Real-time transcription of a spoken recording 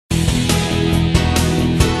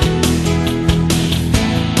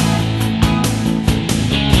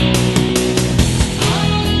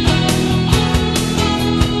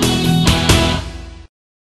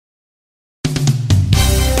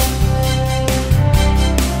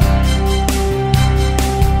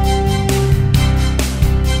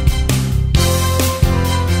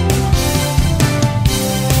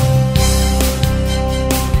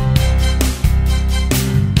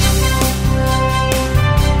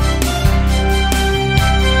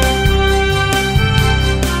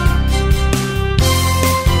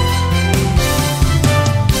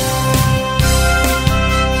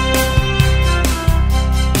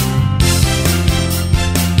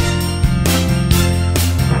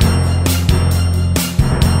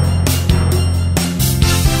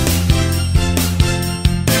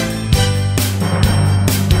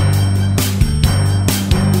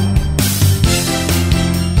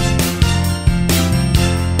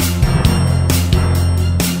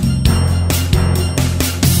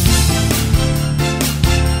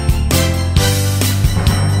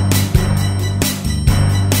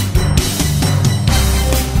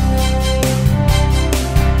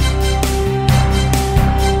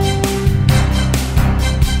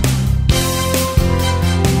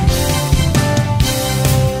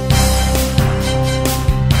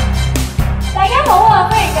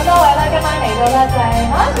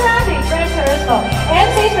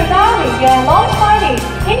嘅 launch party。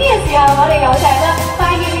喺呢個時候，我哋有請啦快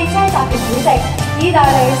熱列車集團主席、意大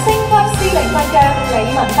利升級司令勳章李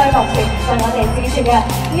文輝博士為我哋致辭嘅。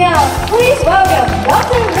Now please welcome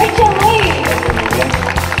Dr. Richard Lee。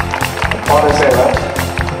多謝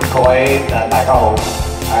各位大家好。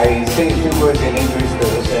I say a few words in English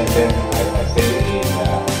first, and then I say it in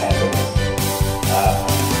Cantonese.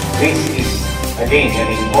 This is again an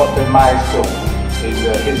important milestone in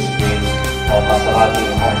the history of Maserati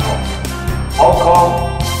in Hong Kong. Hong Kong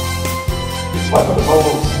is one of the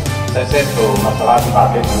most successful Maserati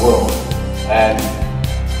market in the world, and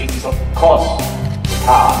it is of course the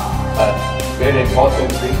car, but very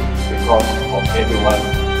importantly because of everyone.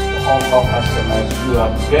 Hong Kong customers, you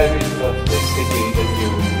are very sophisticated, you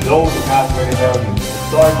know the cars very well, you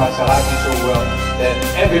enjoy Maserati so well that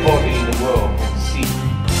everybody in the world can see.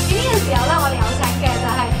 呢個時候咧，我哋有請嘅就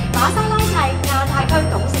係瑪莎拉蒂亞太區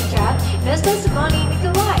董事長 Mr.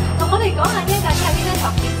 Stradale 同我哋講下呢一架車有啲咩特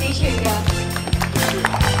別之處嘅。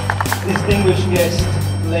Distinguished guests,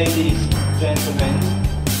 ladies, gentlemen,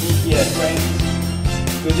 media friends,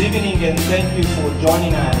 good evening and thank you for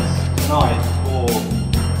joining us tonight for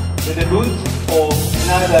the debut of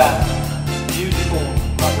another beautiful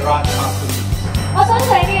Maserati masterpiece. 我相信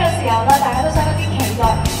呢個時候咧，大家都相當之期待，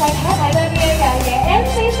就係睇一睇咧呢一架嘅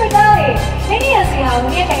MC Stradale。喺呢個時候，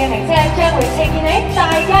呢一架嘅名車將會呈現喺大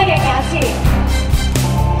家嘅眼前。